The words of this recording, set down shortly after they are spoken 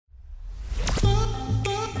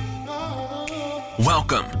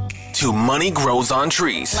Welcome to Money Grows on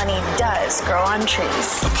Trees. Money does grow on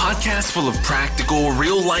trees. A podcast full of practical,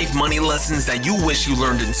 real-life money lessons that you wish you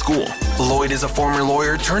learned in school. Lloyd is a former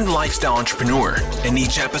lawyer turned lifestyle entrepreneur. In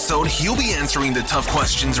each episode, he'll be answering the tough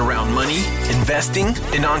questions around money, investing,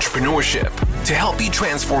 and entrepreneurship to help you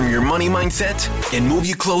transform your money mindset and move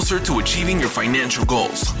you closer to achieving your financial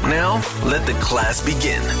goals. Now, let the class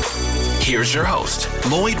begin. Here's your host,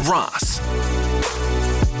 Lloyd Ross.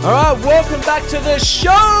 All right, welcome back to the show!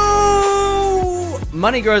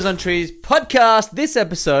 Money Grows on Trees podcast. This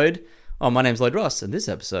episode, my name's Lloyd Ross, and this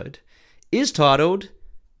episode is titled,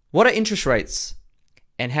 What are interest rates?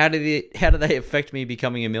 And how do they affect me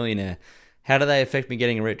becoming a millionaire? How do they affect me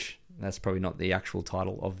getting rich? That's probably not the actual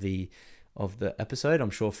title of the episode. I'm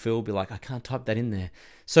sure Phil will be like, I can't type that in there.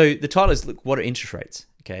 So the title is, look, what are interest rates?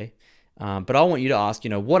 Okay. But I want you to ask,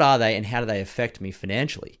 what are they and how do they affect me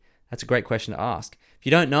financially? That's a great question to ask. If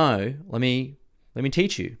you don't know, let me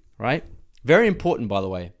teach you, right? Very important, by the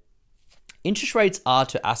way. Interest rates are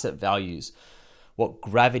to asset values what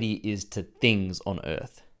gravity is to things on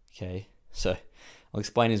Earth, okay? So I'll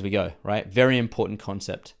explain as we go, right? Very important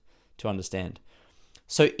concept to understand.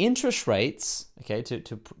 So interest rates, okay,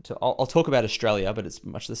 I'll talk about Australia, but it's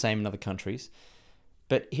much the same in other countries.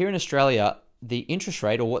 But here in Australia, the interest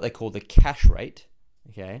rate, or what they call the cash rate,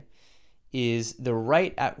 okay, is the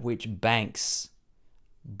rate at which banks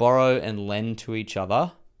borrow and lend to each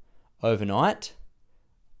other overnight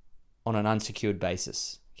on an unsecured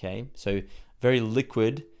basis, okay? So very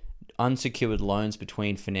liquid, unsecured loans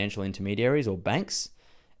between financial intermediaries or banks.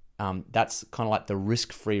 That's kind of like the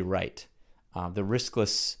risk-free rate, the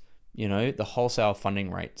riskless, the wholesale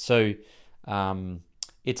funding rate. So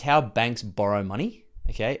it's how banks borrow money,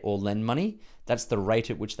 okay, or lend money. That's the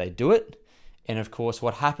rate at which they do it. And of course,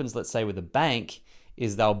 what happens, let's say with a bank,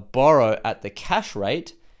 is they'll borrow at the cash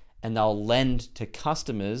rate and they'll lend to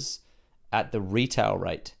customers at the retail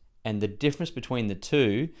rate. And the difference between the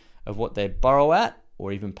two of what they borrow at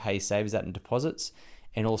or even pay savers at in deposits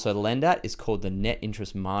and also lend at is called the net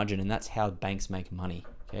interest margin. And that's how banks make money,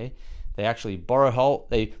 okay? They actually borrow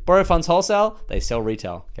funds wholesale, they sell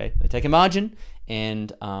retail, okay? They take a margin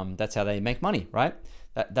and that's how they make money, right?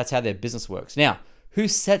 That's how their business works. Now, who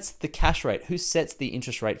sets the cash rate? Who sets the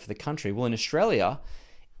interest rate for the country? Well, in Australia,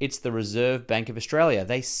 it's the Reserve Bank of Australia.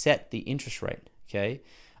 They set the interest rate, okay?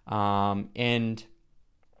 And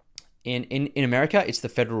in America, it's the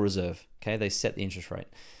Federal Reserve, okay? They set the interest rate.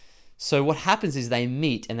 So what happens is they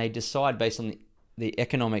meet and they decide based on the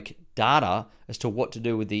economic data as to what to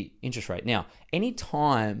do with the interest rate. Now,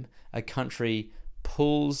 anytime a country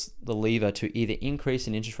pulls the lever to either increase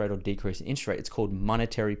an interest rate or decrease an interest rate, it's called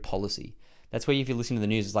monetary policy. That's where if you listen to the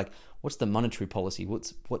news, it's like, what's the monetary policy?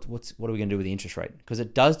 What are we going to do with the interest rate? Because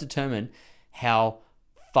it does determine how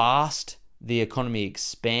fast the economy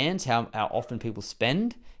expands, how often people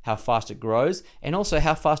spend, how fast it grows, and also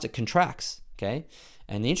how fast it contracts, okay?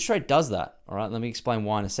 And the interest rate does that, all right? Let me explain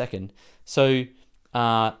why in a second. So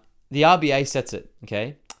the RBA sets it,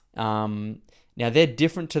 okay? Now, they're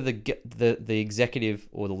different to the executive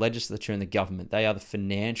or the legislature and the government. They are the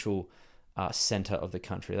financial center of the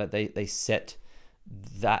country. They set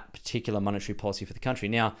that particular monetary policy for the country.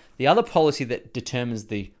 Now, the other policy that determines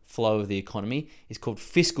the flow of the economy is called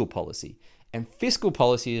fiscal policy. And fiscal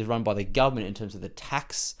policy is run by the government in terms of the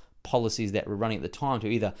tax policies that were running at the time to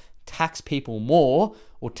either tax people more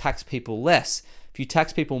or tax people less. If you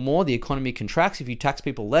tax people more, the economy contracts. If you tax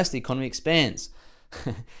people less, the economy expands.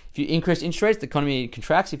 If you increase interest rates, the economy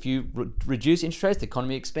contracts. If you reduce interest rates, the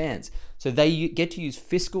economy expands. So they get to use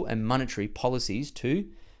fiscal and monetary policies to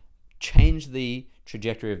change the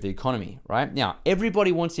trajectory of the economy, right? Now,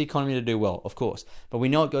 everybody wants the economy to do well, of course, but we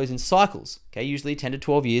know it goes in cycles, okay? Usually 10 to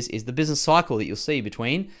 12 years is the business cycle that you'll see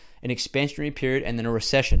between an expansionary period and then a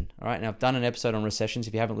recession, all right? Now, I've done an episode on recessions.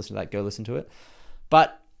 If you haven't listened to that, go listen to it.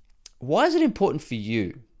 But why is it important for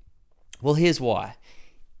you? Well, here's why.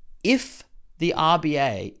 If the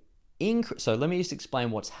RBA so let me just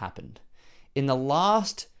explain what's happened. In the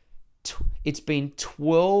last, it's been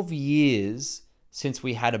 12 years since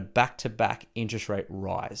we had a back-to-back interest rate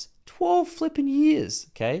rise. 12 flipping years,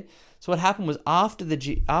 okay? So what happened was after the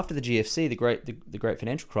GFC, the great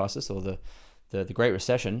financial crisis, or the Great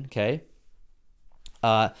Recession, okay?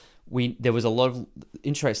 There was a lot of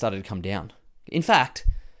interest rates started to come down. In fact,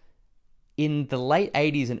 in the late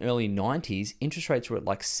 80s and early 90s, interest rates were at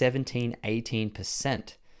like 17,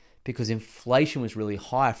 18% because inflation was really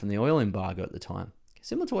high from the oil embargo at the time.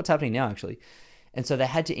 Similar to what's happening now, actually. And so they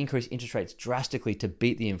had to increase interest rates drastically to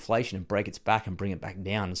beat the inflation and break its back and bring it back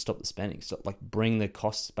down and stop the spending, bring the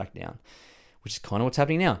costs back down, which is kind of what's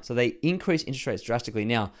happening now. So they increase interest rates drastically.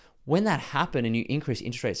 Now, when that happened and you increase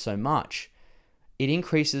interest rates so much, it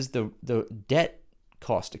increases the debt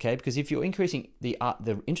cost, okay? Because if you're increasing the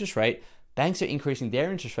interest rate, banks are increasing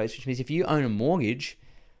their interest rates, which means if you own a mortgage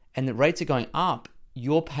and the rates are going up,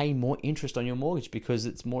 you're paying more interest on your mortgage because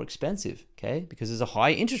it's more expensive, okay? Because there's a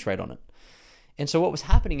high interest rate on it. And so what was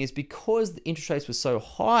happening is because the interest rates were so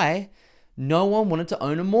high, no one wanted to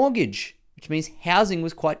own a mortgage, which means housing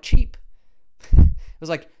was quite cheap. It was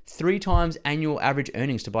like 3 times annual average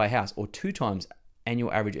earnings to buy a house, or 2 times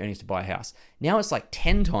annual average earnings to buy a house. Now it's like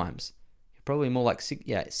 10 times, probably more like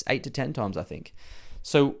 8 to 10 times, I think.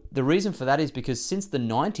 So the reason for that is because since the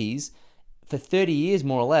 90s, for 30 years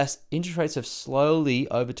more or less, interest rates have slowly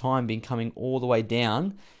over time been coming all the way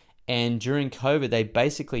down. And during COVID, they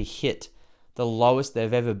basically hit the lowest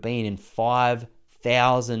they've ever been in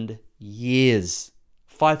 5,000 years.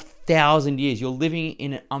 5,000 years. You're living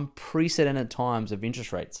in unprecedented times of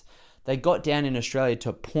interest rates. They got down in Australia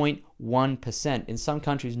to 0.1%. In some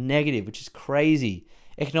countries, negative, which is crazy.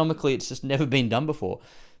 Economically, it's just never been done before.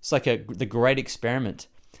 It's like the great experiment.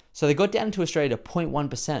 So they got down to Australia to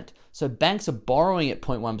 0.1%. So banks are borrowing at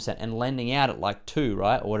 0.1% and lending out at like 2,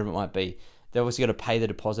 right? Or whatever it might be. They obviously got to pay the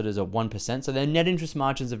depositors at 1%. So their net interest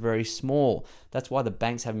margins are very small. That's why the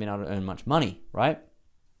banks haven't been able to earn much money, right?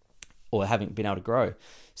 Or haven't been able to grow.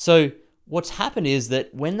 So what's happened is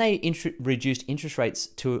that when they reduced interest rates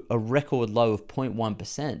to a record low of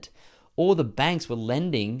 0.1%, all the banks were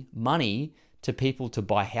lending money to people to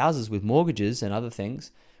buy houses with mortgages and other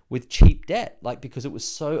things with cheap debt, like because it was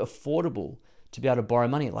so affordable to be able to borrow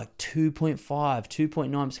money at like 2.5,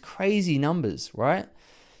 2.9, crazy numbers, right?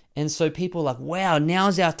 And so people are like, wow,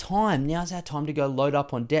 now's our time. Now's our time to go load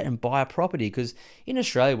up on debt and buy a property, because in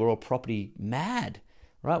Australia, we're all property mad,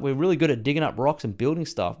 right? We're really good at digging up rocks and building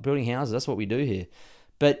stuff, building houses. That's what we do here.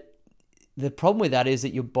 But the problem with that is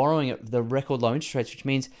that you're borrowing at the record low interest rates, which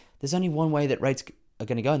means there's only one way that rates are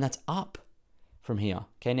going to go, and that's up from here.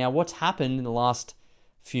 Okay, now what's happened in the last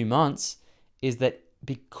few months is that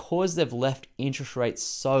because they've left interest rates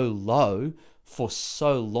so low for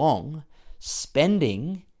so long,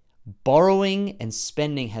 borrowing and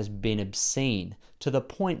spending has been obscene, to the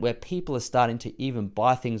point where people are starting to even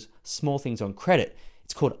buy things, small things on credit.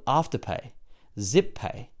 It's called Afterpay,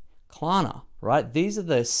 ZipPay, Klarna, right? These are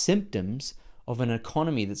the symptoms of an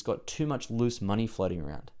economy that's got too much loose money floating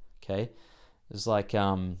around, okay? It's like,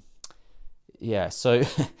 so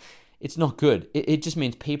it's not good. It just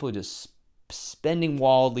means people are just spending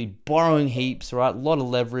wildly, borrowing heaps, right? A lot of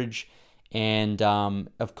leverage. And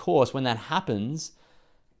of course, when that happens,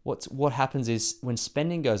 what happens is when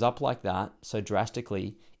spending goes up like that so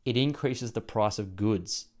drastically, it increases the price of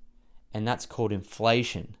goods. And that's called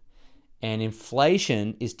inflation. And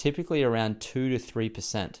inflation is typically around 2 to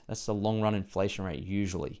 3%. That's the long run inflation rate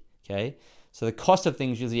usually, okay? So the cost of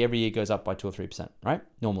things usually every year goes up by 2 or 3%, right?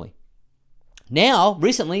 Normally. Now,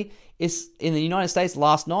 recently, it's in the United States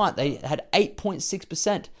last night, they had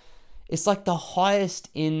 8.6%. It's like the highest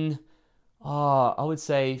in, I would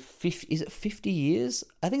say, 50, is it 50 years?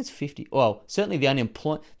 I think it's 50. Well, certainly the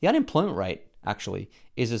unemployment rate actually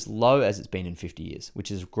is as low as it's been in 50 years,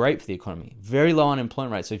 which is great for the economy. Very low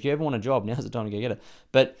unemployment rate. So if you ever want a job, now's the time to go get it.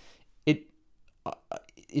 But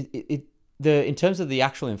in terms of the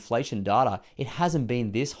actual inflation data, it hasn't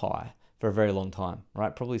been this high for a very long time,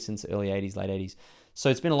 right? Probably since the early 80s, late 80s.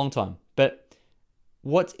 So it's been a long time. But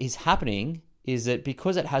what is happening is that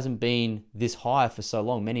because it hasn't been this high for so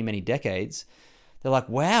long, many, many decades, they're like,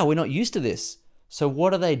 wow, we're not used to this. So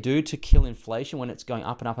what do they do to kill inflation when it's going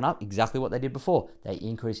up and up and up? Exactly what they did before. They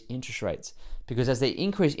increase interest rates. Because as they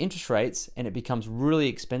increase interest rates and it becomes really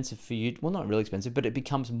expensive for you, well, not really expensive, but it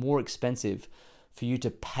becomes more expensive for you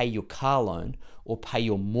to pay your car loan or pay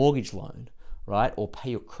your mortgage loan, right? Or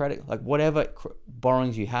pay your credit, like whatever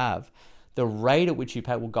borrowings you have, the rate at which you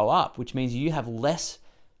pay will go up, which means you have less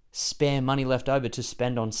spare money left over to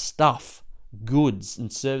spend on stuff, goods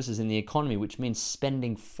and services in the economy, which means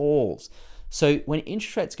spending falls. So when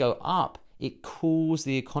interest rates go up, it cools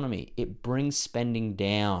the economy. It brings spending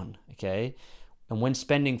down, okay? And when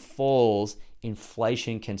spending falls,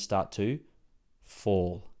 inflation can start to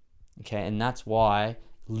fall, okay? And that's why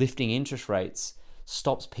lifting interest rates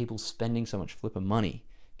stops people spending so much flipping money,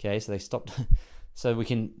 okay? So they stop, so we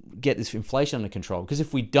can get this inflation under control. Because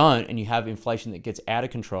if we don't, and you have inflation that gets out of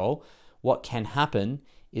control, what can happen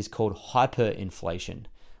is called hyperinflation,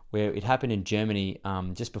 where it happened in Germany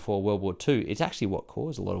just before World War II. It's actually what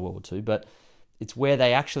caused a lot of World War II, but it's where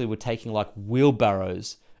they actually were taking like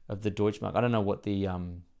wheelbarrows of the Deutschmark. I don't know what the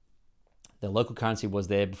local currency was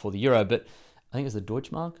there before the euro, but I think it was the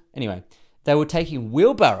Deutschmark. Anyway, they were taking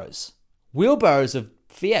wheelbarrows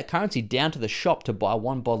fiat currency down to the shop to buy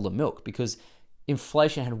one bottle of milk because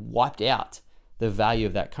inflation had wiped out the value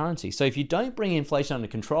of that currency. So if you don't bring inflation under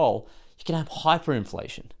control, you can have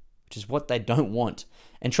hyperinflation, which is what they don't want.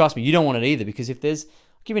 And trust me, you don't want it either, because if there's,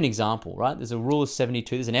 I'll give you an example, right? There's a rule of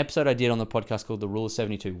 72. There's an episode I did on the podcast called The Rule of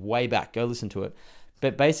 72, way back. Go listen to it.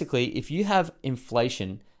 But basically, if you have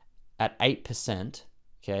inflation at 8%,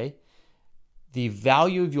 okay, the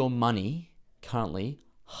value of your money currently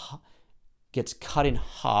gets cut in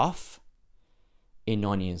half in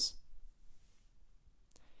 9 years.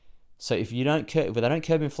 So if they don't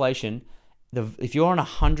curb inflation, if you're on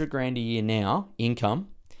 $100,000 a year now income,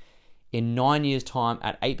 in 9 years' time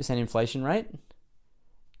at 8% inflation rate,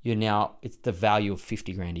 it's the value of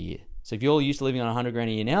 $50,000 a year. So if you're used to living on $100,000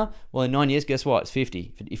 a year now, well, in 9 years, guess what? It's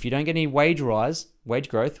 50. If you don't get any wage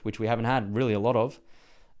growth, which we haven't had really a lot of,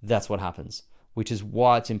 that's what happens. Which is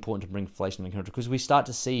why it's important to bring inflation under control, because we start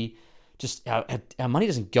to see just our money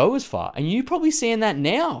doesn't go as far, and you're probably seeing that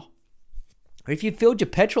now. If you filled your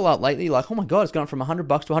petrol up lately, like, oh my God, it's gone from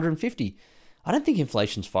 $100 to $150. I don't think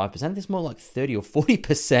inflation's 5%. It's more like 30 or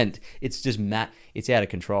 40%. It's just it's out of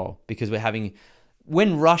control because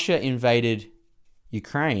when Russia invaded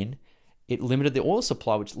Ukraine, it limited the oil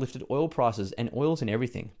supply, which lifted oil prices, and oil's in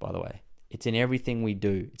everything, by the way. It's in everything we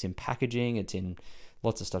do. It's in packaging. It's in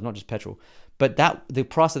lots of stuff, not just petrol. But the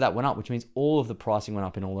price of that went up, which means all of the pricing went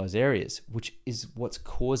up in all those areas, which is what's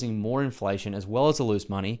causing more inflation, as well as the loose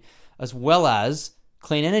money, as well as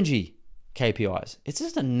clean energy KPIs. It's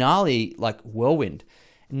just a gnarly whirlwind.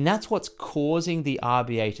 And that's what's causing the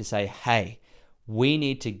RBA to say, hey, we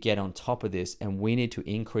need to get on top of this and we need to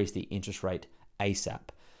increase the interest rate ASAP.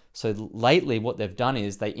 So lately what they've done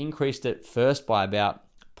is they increased it first by about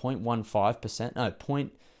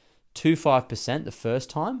 0.25% the first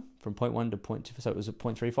time, from 0.1 to 0.2, so it was at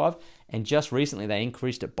 0.35, and just recently they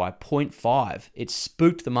increased it by 0.5. It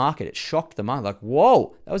spooked the market. It shocked the market. Like,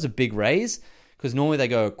 whoa, that was a big raise, because normally they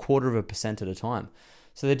go 0.25% at a time.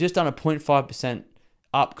 So they've just done a 0.5%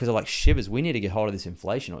 up because they're like, shivers, we need to get hold of this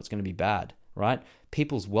inflation or it's going to be bad, right?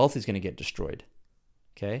 People's wealth is going to get destroyed,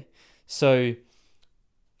 okay? So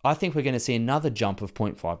I think we're going to see another jump of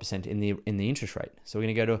 0.5% in the interest rate. So we're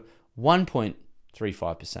going to go to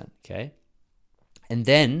 1.35%, okay? And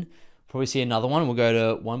then probably see another one. We'll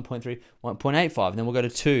go to 1.3, 1.85, and then we'll go to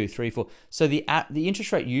 2, 3, 4. So the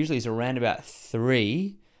interest rate usually is around about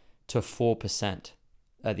 3 to 4%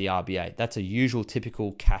 at the RBA. That's a usual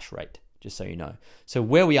typical cash rate, just so you know. So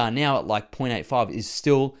where we are now at like 0.85 is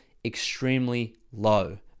still extremely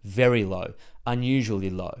low, very low, unusually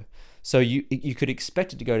low. So you could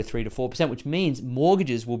expect it to go to 3 to 4%, which means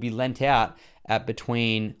mortgages will be lent out at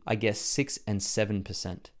between, I guess, 6 and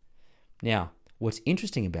 7%. Now, what's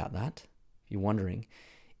interesting about that, if you're wondering,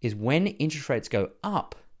 is when interest rates go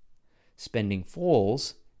up, spending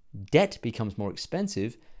falls, debt becomes more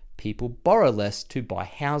expensive, people borrow less to buy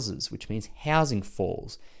houses, which means housing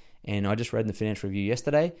falls. And I just read in the Financial Review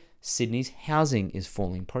yesterday, Sydney's housing is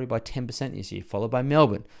falling probably by 10% this year, followed by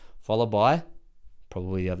Melbourne, followed by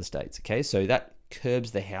probably the other states, okay? So that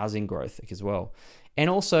curbs the housing growth as well. And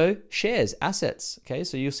also shares, assets, okay?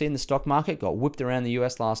 So you'll see in the stock market, got whipped around the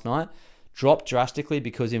US last night, dropped drastically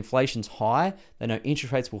because inflation's high. They know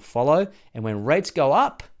interest rates will follow. And when rates go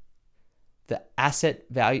up, the asset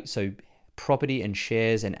value, so property and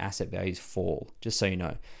shares and asset values fall, just so you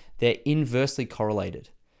know. They're inversely correlated,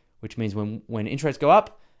 which means when interest rates go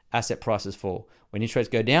up, asset prices fall. When interest rates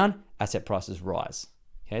go down, asset prices rise.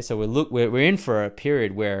 Okay, so we're in for a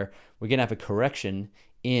period where we're going to have a correction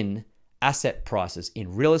in asset prices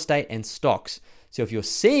in real estate and stocks. So if you're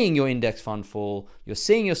seeing your index fund fall, you're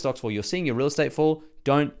seeing your stocks fall, you're seeing your real estate fall,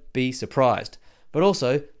 don't be surprised. But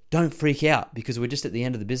also, don't freak out because we're just at the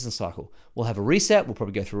end of the business cycle. We'll have a reset. We'll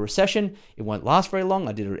probably go through a recession. It won't last very long.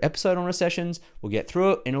 I did an episode on recessions. We'll get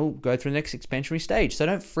through it and it'll go through the next expansionary stage. So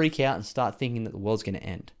don't freak out and start thinking that the world's going to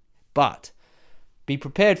end. But be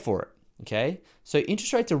prepared for it, okay? So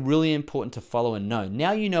interest rates are really important to follow and know.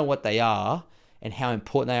 Now you know what they are and how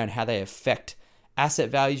important they are and how they affect asset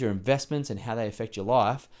values, your investments, and how they affect your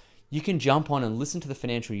life. You can jump on and listen to the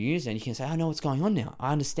financial news and you can say, I know what's going on now.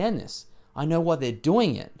 I understand this. I know why they're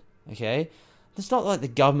doing it. Okay, it's not like the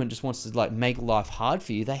government just wants to make life hard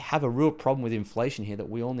for you. They have a real problem with inflation here that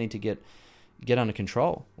we all need to get under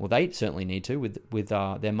control. Well, they certainly need to with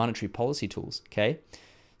their monetary policy tools. Okay,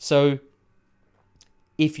 so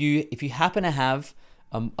if you happen to have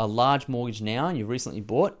a large mortgage now and you've recently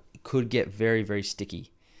bought, it could get very, very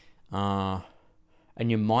sticky, and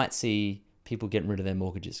you might see people getting rid of their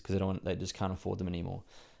mortgages because they just can't afford them anymore.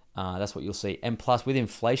 That's what you'll see. And plus, with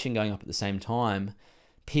inflation going up at the same time,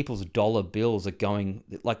 people's dollar bills are going,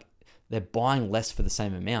 they're buying less for the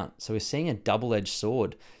same amount. So we're seeing a double-edged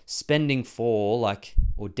sword, spending for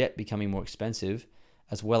or debt becoming more expensive,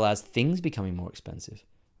 as well as things becoming more expensive.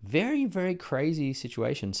 Very, very crazy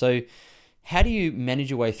situation. So how do you manage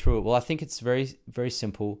your way through it? Well, I think it's very, very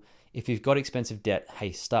simple. If you've got expensive debt,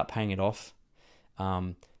 hey, start paying it off.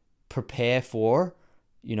 Prepare for,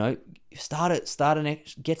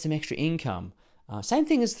 get some extra income. Same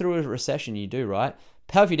thing as through a recession you do, right?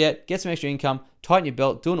 Pay off your debt, get some extra income, tighten your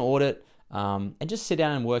belt, do an audit, and just sit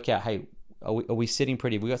down and work out, hey, are we sitting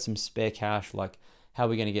pretty? Have we got some spare cash? How are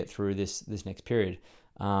we going to get through this next period?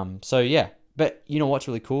 But you know what's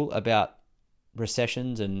really cool about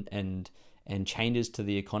recessions and changes to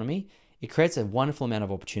the economy? It creates a wonderful amount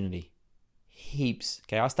of opportunity. Heaps.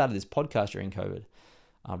 Okay, I started this podcast during COVID.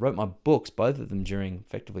 I wrote my books, both of them during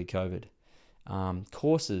effectively COVID.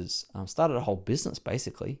 Courses, started a whole business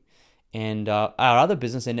basically. And our other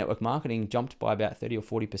business in network marketing jumped by about 30 or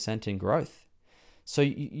 40% in growth. So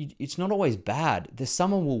it's not always bad.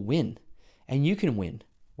 Someone will win, and you can win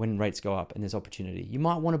when rates go up and there's opportunity. You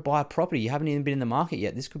might want to buy a property. You haven't even been in the market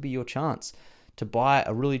yet. This could be your chance to buy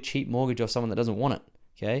a really cheap mortgage off someone that doesn't want it.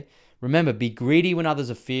 Okay. Remember, be greedy when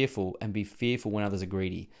others are fearful, and be fearful when others are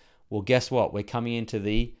greedy. Well, guess what? We're coming into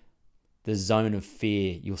the zone of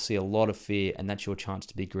fear. You'll see a lot of fear, and that's your chance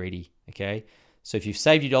to be greedy. Okay. So if you've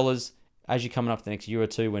saved your dollars, as you're coming up the next year or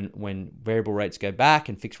two, when variable rates go back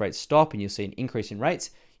and fixed rates stop and you'll see an increase in rates,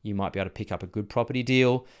 you might be able to pick up a good property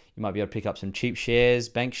deal. You might be able to pick up some cheap shares,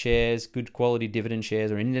 bank shares, good quality dividend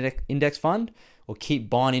shares, or index fund, or keep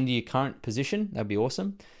buying into your current position. That'd be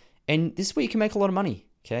awesome. And this is where you can make a lot of money.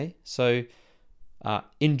 Okay. So hope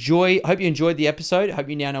you enjoyed the episode. Hope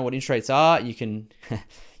you now know what interest rates are. You can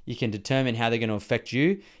determine how they're going to affect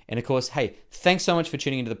you. And of course, hey, thanks so much for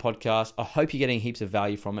tuning into the podcast. I hope you're getting heaps of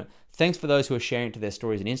value from it. Thanks for those who are sharing it to their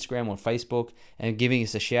stories on Instagram or Facebook and giving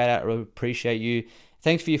us a shout out. I really appreciate you.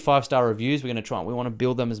 Thanks for your 5-star reviews. We want to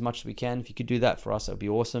build them as much as we can. If you could do that for us, that would be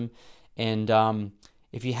awesome. And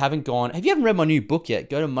if you haven't read my new book yet,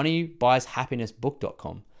 go to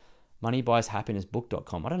moneybuyshappinessbook.com.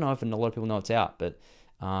 moneybuyshappinessbook.com. I don't know if a lot of people know it's out, but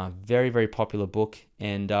very, very popular book.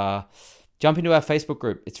 And jump into our Facebook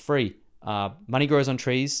group. It's free. Money Grows on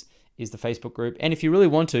Trees is the Facebook group. And if you really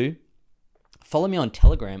want to, follow me on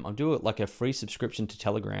Telegram. I'll do it like a free subscription to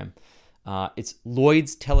Telegram. It's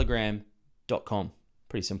lloydstelegram.com.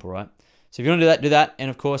 Pretty simple, right? So if you want to do that. And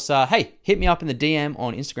of course, hey, hit me up in the DM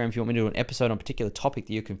on Instagram if you want me to do an episode on a particular topic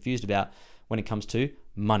that you're confused about when it comes to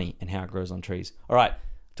money and how it grows on trees. All right.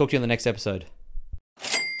 Talk to you in the next episode.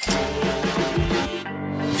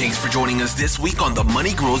 Thanks for joining us this week on the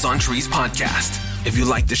Money Grows on Trees podcast. If you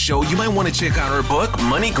like the show, you might want to check out our book,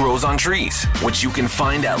 Money Grows on Trees, which you can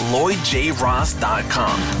find at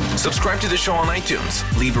lloydjross.com. Subscribe to the show on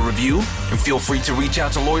iTunes, leave a review, and feel free to reach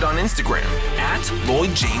out to Lloyd on Instagram at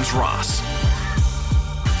LloydJamesRoss.